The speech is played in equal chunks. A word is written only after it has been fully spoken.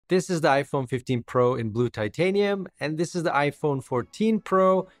This is the iPhone 15 Pro in blue titanium, and this is the iPhone 14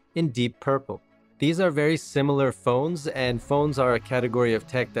 Pro in deep purple. These are very similar phones, and phones are a category of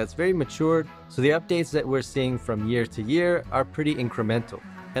tech that's very matured, so the updates that we're seeing from year to year are pretty incremental.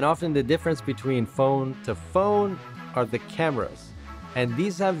 And often the difference between phone to phone are the cameras. And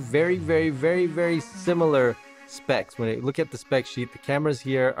these have very similar specs. When you look at the spec sheet, the cameras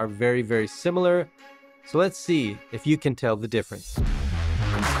here are very similar. So let's see if you can tell the difference.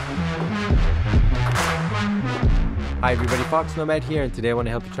 Hi everybody, foXnoMad here, and today I want to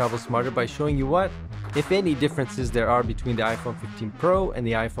help you travel smarter by showing you what, if any, differences there are between the iPhone 15 Pro and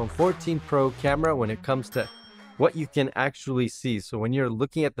the iPhone 14 Pro camera when it comes to what you can actually see. So when you're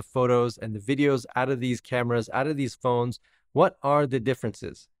looking at the photos and the videos out of these cameras, out of these phones, what are the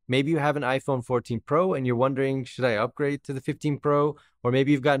differences? Maybe you have an iPhone 14 Pro and you're wondering, should I upgrade to the 15 Pro? Or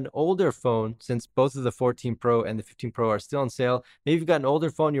maybe you've got an older phone, since both of the 14 Pro and the 15 Pro are still on sale. Maybe you've got an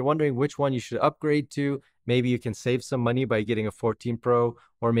older phone, you're wondering which one you should upgrade to. Maybe you can save some money by getting a 14 Pro,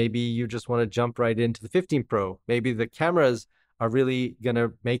 or maybe you just want to jump right into the 15 Pro. Maybe the cameras are really going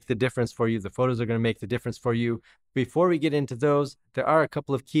to make the difference for you. The photos are going to make the difference for you. Before we get into those, there are a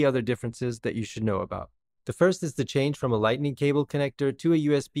couple of key other differences that you should know about. The first is the change from a lightning cable connector to a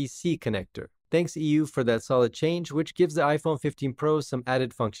USB-C connector. Thanks EU for that solid change, which gives the iPhone 15 Pro some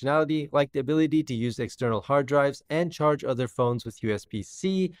added functionality, like the ability to use external hard drives and charge other phones with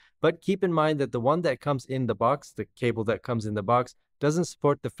USB-C, but keep in mind that the one that comes in the box, the cable that comes in the box, doesn't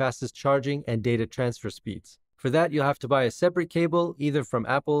support the fastest charging and data transfer speeds. For that, you'll have to buy a separate cable, either from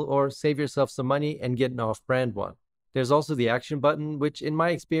Apple, or save yourself some money and get an off-brand one. There's also the action button, which in my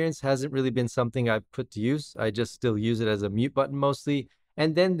experience hasn't really been something I've put to use. I just still use it as a mute button mostly.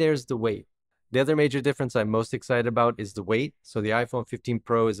 And then there's the weight. The other major difference I'm most excited about is the weight. So the iPhone 15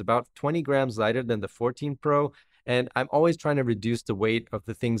 Pro is about 20 grams lighter than the 14 Pro. And I'm always trying to reduce the weight of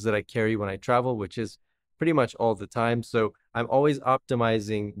the things that I carry when I travel, which is pretty much all the time. So I'm always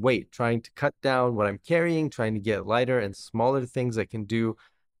optimizing weight, trying to cut down what I'm carrying, trying to get lighter and smaller things I can do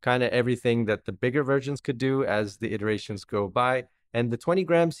kind of everything that the bigger versions could do as the iterations go by. And the 20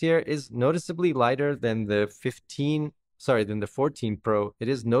 grams here is noticeably lighter than the 14 Pro. It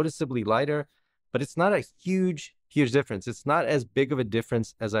is noticeably lighter, but it's not a huge difference. It's not as big of a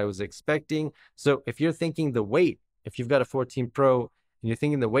difference as I was expecting. So if you're thinking the weight, if you've got a 14 Pro and you're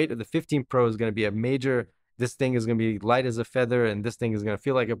thinking the weight of the 15 Pro is going to be a major, this thing is going to be light as a feather and this thing is going to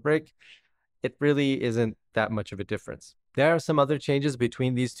feel like a brick, it really isn't that much of a difference. There are some other changes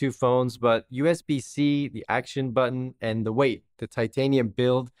between these two phones, but USB-C, the action button, and the weight, the titanium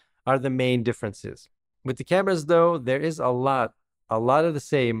build, are the main differences. With the cameras though, there is a lot of the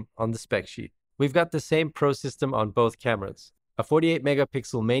same on the spec sheet. We've got the same Pro system on both cameras. A 48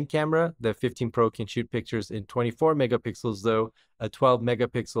 megapixel main camera, the 15 Pro can shoot pictures in 24 megapixels though, a 12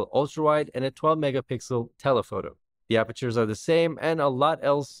 megapixel ultra wide, and a 12 megapixel telephoto. The apertures are the same and a lot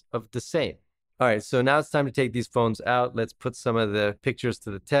else of the same. All right, so now it's time to take these phones out. Let's put some of the pictures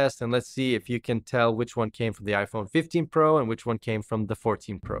to the test and let's see if you can tell which one came from the iPhone 15 Pro and which one came from the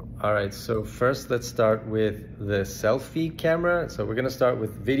 14 Pro. All right, so first let's start with the selfie camera. So we're gonna start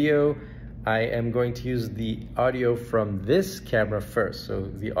with video. I am going to use the audio from this camera first. So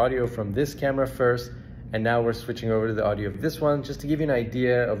the audio from this camera first, and now we're switching over to the audio of this one, just to give you an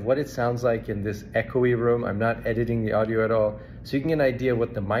idea of what it sounds like in this echoey room. I'm not editing the audio at all. So you can get an idea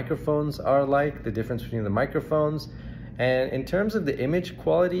what the microphones are like, the difference between the microphones. And in terms of the image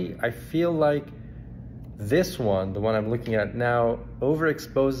quality, I feel like this one, the one I'm looking at now,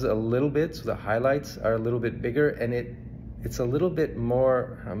 overexposes a little bit. So the highlights are a little bit bigger and it's a little bit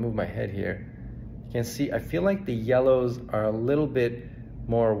more, I'll move my head here. You can see, I feel like the yellows are a little bit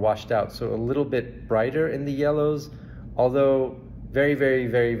more washed out, so a little bit brighter in the yellows, although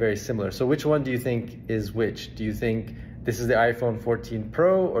very similar. So which one do you think is which? Do you think this is the iPhone 14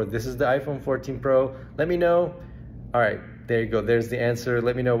 Pro or this is the iPhone 14 Pro? Let me know. All right, there you go. There's the answer.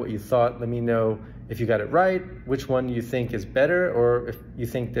 Let me know what you thought. Let me know if you got it right, which one you think is better, or if you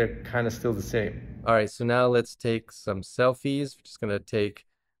think they're kind of still the same. All right, so now let's take some selfies. We're just gonna take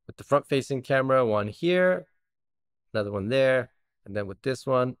with the front-facing camera, one here, another one there, and then with this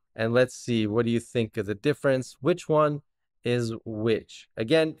one, and let's see, what do you think of the difference? Which one is which?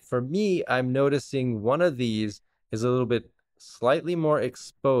 Again, for me, I'm noticing one of these is a little bit slightly more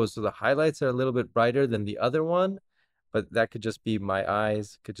exposed, so the highlights are a little bit brighter than the other one, but that could just be my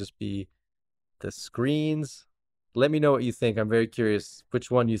eyes, could just be the screens. Let me know what you think. I'm very curious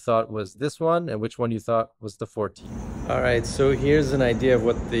which one you thought was this one and which one you thought was the 14. All right, so here's an idea of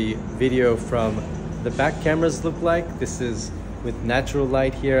what the video from the back cameras look like. This is with natural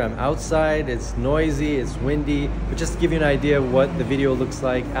light here. I'm outside, it's noisy, it's windy, but just to give you an idea of what the video looks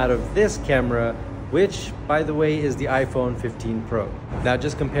like out of this camera, which, by the way, is the iPhone 15 Pro. Now,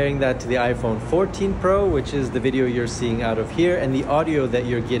 just comparing that to the iPhone 14 Pro, which is the video you're seeing out of here, and the audio that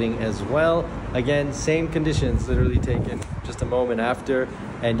you're getting as well. Again, same conditions, literally taken just a moment after,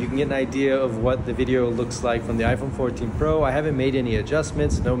 and you can get an idea of what the video looks like from the iPhone 14 Pro. I haven't made any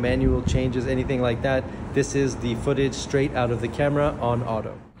adjustments, no manual changes, anything like that. This is the footage straight out of the camera on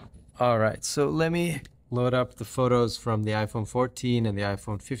auto. All right, so let me load up the photos from the iPhone 14 and the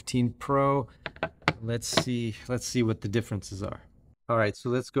iPhone 15 Pro. Let's see what the differences are. All right, so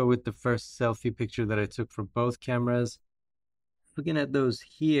let's go with the first selfie picture that I took for both cameras. Looking at those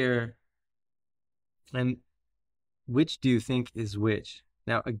here, and which do you think is which?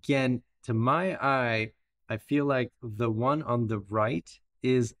 Now, again, to my eye, I feel like the one on the right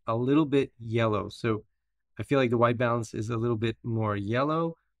is a little bit yellow. So I feel like the white balance is a little bit more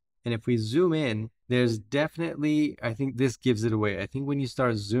yellow. And if we zoom in, there's definitely, I think this gives it away. I think when you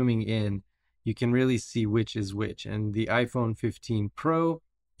start zooming in, you can really see which is which. And the iPhone 15 Pro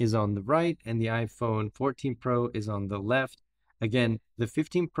is on the right and the iPhone 14 Pro is on the left. Again, the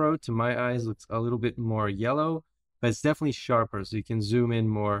 15 Pro to my eyes looks a little bit more yellow, but it's definitely sharper, so you can zoom in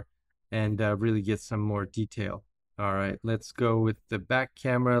more and really get some more detail. All right, let's go with the back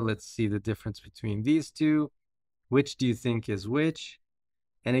camera. Let's see the difference between these two. Which do you think is which?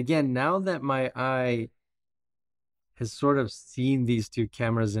 And again, now that my eye has sort of seen these two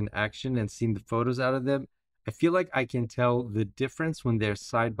cameras in action and seen the photos out of them, I feel like I can tell the difference when they're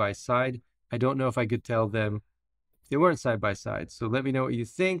side by side. I don't know if I could tell them they weren't side by side. So let me know what you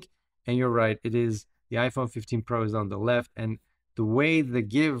think. And you're right, it is the iPhone 15 Pro is on the left. And the way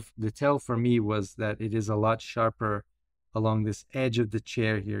the tell for me was that it is a lot sharper along this edge of the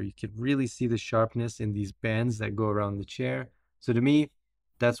chair here. You could really see the sharpness in these bands that go around the chair. So to me,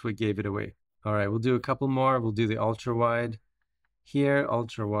 that's what gave it away. All right, we'll do a couple more. We'll do the ultra wide here,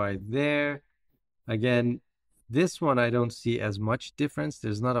 ultra wide there. Again, this one I don't see as much difference.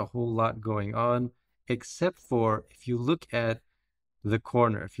 There's not a whole lot going on, except for if you look at the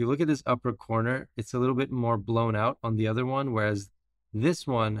corner. If you look at this upper corner, it's a little bit more blown out on the other one, whereas this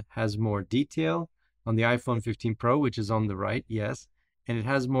one has more detail on the iPhone 15 Pro, which is on the right, yes, and it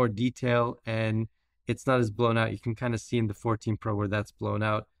has more detail and it's not as blown out. You can kind of see in the 14 Pro where that's blown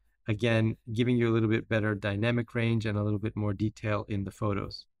out. Again, giving you a little bit better dynamic range and a little bit more detail in the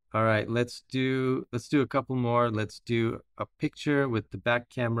photos. All right, let's do a couple more. Let's do a picture with the back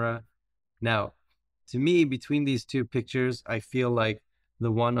camera. Now, to me, between these two pictures, I feel like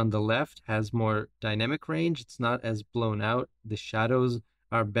the one on the left has more dynamic range. It's not as blown out. The shadows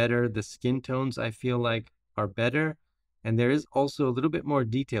are better. The skin tones, I feel like, are better. And there is also a little bit more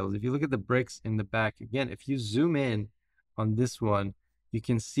details. If you look at the bricks in the back, again, if you zoom in on this one, you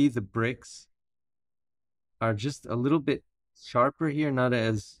can see the bricks are just a little bit sharper here, not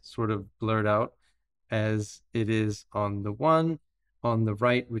as sort of blurred out as it is on the one on the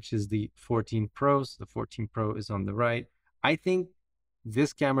right, which is the 14 Pro. So the 14 Pro is on the right. I think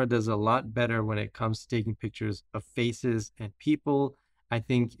this camera does a lot better when it comes to taking pictures of faces and people. I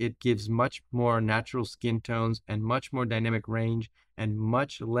think it gives much more natural skin tones and much more dynamic range and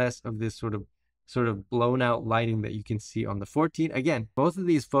much less of this sort of blown out lighting that you can see on the 14. Again, both of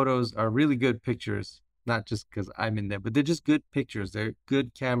these photos are really good pictures, not just because I'm in there, but they're just good pictures. They're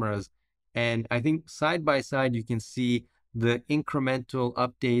good cameras. And I think side by side, you can see the incremental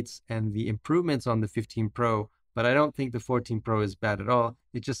updates and the improvements on the 15 Pro, but I don't think the 14 Pro is bad at all.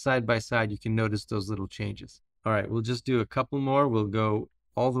 It's just side by side, you can notice those little changes. All right, we'll just do a couple more. We'll go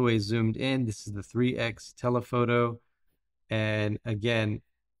all the way zoomed in. This is the 3x telephoto. And again,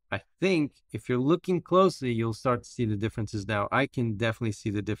 I think if you're looking closely, you'll start to see the differences now. I can definitely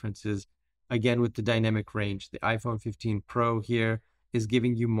see the differences again with the dynamic range. The iPhone 15 Pro here is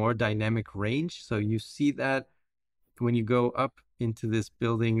giving you more dynamic range. So you see that when you go up into this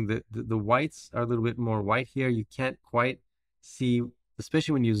building, the whites are a little bit more white here. You can't quite see,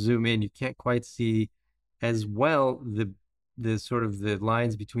 especially when you zoom in, you can't quite see as well the sort of the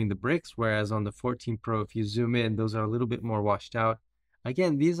lines between the bricks, whereas on the 14 Pro, if you zoom in, those are a little bit more washed out.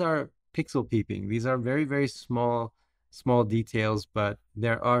 Again, these are pixel peeping. These are very, very small details, but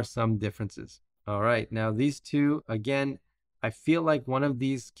there are some differences. All right, now these two, again, I feel like one of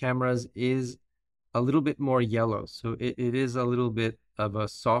these cameras is a little bit more yellow. So it is a little bit of a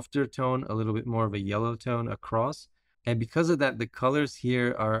softer tone, a little bit more of a yellow tone across. And because of that, the colors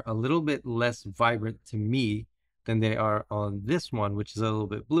here are a little bit less vibrant to me than they are on this one, which is a little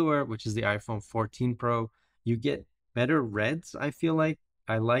bit bluer, which is the iPhone 14 Pro. You get better reds, I feel like.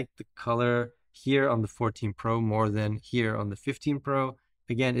 I like the color here on the 14 Pro more than here on the 15 Pro.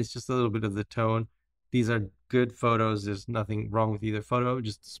 Again, it's just a little bit of the tone. These are good photos. There's nothing wrong with either photo,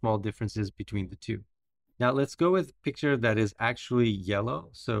 just small differences between the two. Now let's go with a picture that is actually yellow.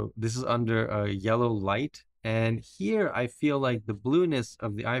 So this is under a yellow light. And here I feel like the blueness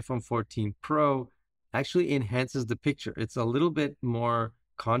of the iPhone 14 Pro actually enhances the picture. It's a little bit more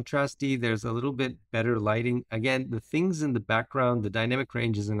contrasty. There's a little bit better lighting. Again, the things in the background, the dynamic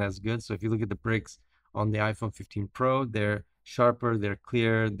range isn't as good. So if you look at the bricks on the iPhone 15 Pro, they're sharper, they're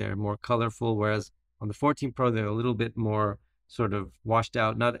clear, they're more colorful. Whereas on the 14 Pro, they're a little bit more sort of washed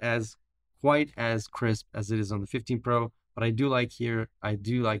out, not as quite as crisp as it is on the 15 Pro, but I do like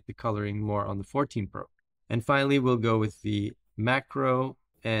the coloring more on the 14 Pro. And finally, we'll go with the macro.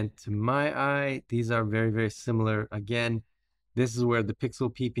 And to my eye, these are very, very similar. Again, this is where the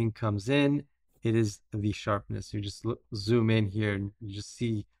pixel peeping comes in. It is the sharpness. You just zoom in here and you just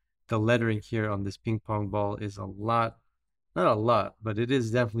see the lettering here on this ping pong ball is a lot, not a lot, but it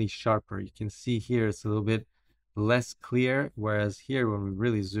is definitely sharper. You can see here it's a little bit less clear, whereas here when we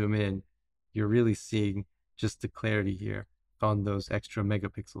really zoom in, you're really seeing just the clarity here on those extra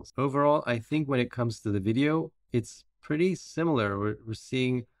megapixels. Overall, I think when it comes to the video, it's pretty similar. We're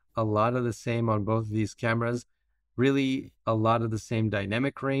seeing a lot of the same on both of these cameras, really a lot of the same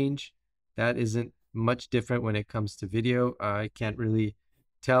dynamic range. That isn't much different when it comes to video. I can't really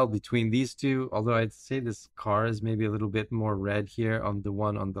tell between these two, although I'd say this car is maybe a little bit more red here on the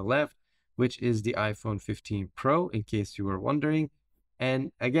one on the left, which is the iPhone 15 Pro, in case you were wondering.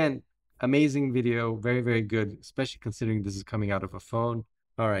 And again, amazing video, very, very good, especially considering this is coming out of a phone.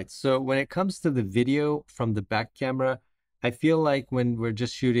 All right, so when it comes to the video from the back camera, I feel like when we're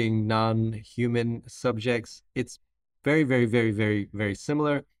just shooting non-human subjects, it's very, very, very, very, very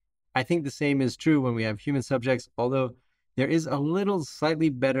similar. I think the same is true when we have human subjects, although there is a little slightly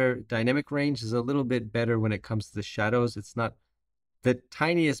better dynamic range, is a little bit better when it comes to the shadows. It's not the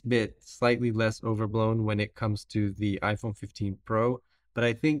tiniest bit slightly less overblown when it comes to the iPhone 15 Pro, but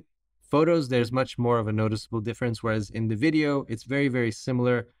I think photos, there's much more of a noticeable difference, whereas in the video, it's very, very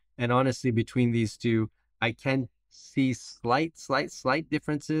similar. And honestly, between these two, I can see slight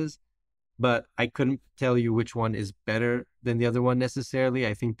differences, but I couldn't tell you which one is better than the other one necessarily.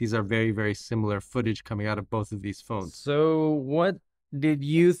 I think these are very, very similar footage coming out of both of these phones. So what did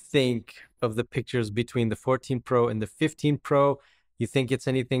you think of the pictures between the 14 Pro and the 15 Pro? You think it's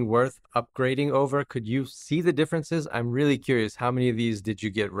anything worth upgrading over? Could you see the differences? I'm really curious, how many of these did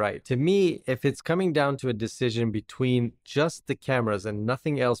you get right? To me, if it's coming down to a decision between just the cameras and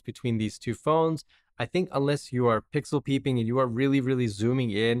nothing else between these two phones, I think unless you are pixel peeping and you are really, really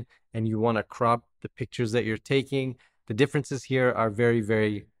zooming in and you want to crop the pictures that you're taking, the differences here are very,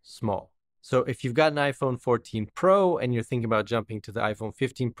 very small. So if you've got an iPhone 14 Pro and you're thinking about jumping to the iPhone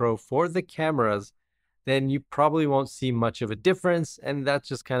 15 Pro for the cameras, then you probably won't see much of a difference. And that's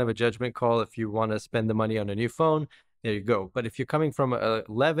just kind of a judgment call. If you want to spend the money on a new phone, there you go. But if you're coming from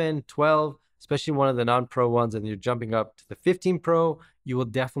 11, 12, especially one of the non-Pro ones, and you're jumping up to the 15 Pro, you will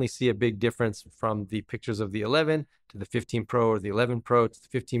definitely see a big difference from the pictures of the 11 to the 15 Pro or the 11 Pro to the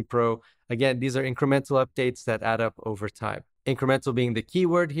 15 Pro. Again, these are incremental updates that add up over time. Incremental being the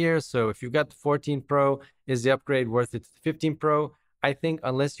keyword here. So if you've got the 14 Pro, is the upgrade worth it to the 15 Pro? I think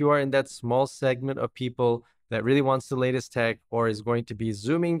unless you are in that small segment of people that really wants the latest tech or is going to be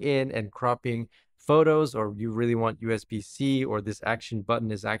zooming in and cropping photos, or you really want USB-C, or this action button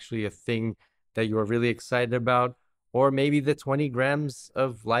is actually a thing that you are really excited about, or maybe the 20 grams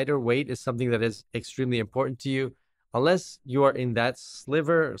of lighter weight is something that is extremely important to you, unless you are in that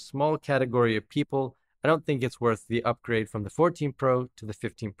sliver, small category of people, I don't think it's worth the upgrade from the 14 Pro to the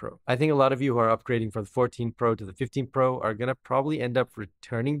 15 Pro. I think a lot of you who are upgrading from the 14 Pro to the 15 Pro are going to probably end up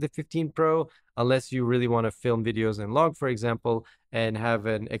returning the 15 Pro unless you really want to film videos and log, for example, and have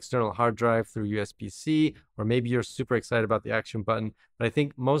an external hard drive through USB-C, or maybe you're super excited about the action button. But I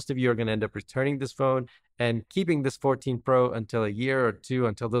think most of you are going to end up returning this phone and keeping this 14 Pro until a year or two,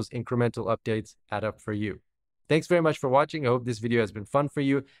 until those incremental updates add up for you. Thanks very much for watching. I hope this video has been fun for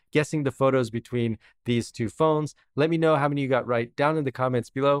you, guessing the photos between these two phones. Let me know how many you got right down in the comments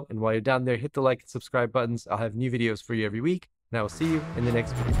below. And while you're down there, hit the like and subscribe buttons. I'll have new videos for you every week, and I will see you in the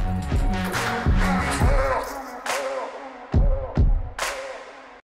next video.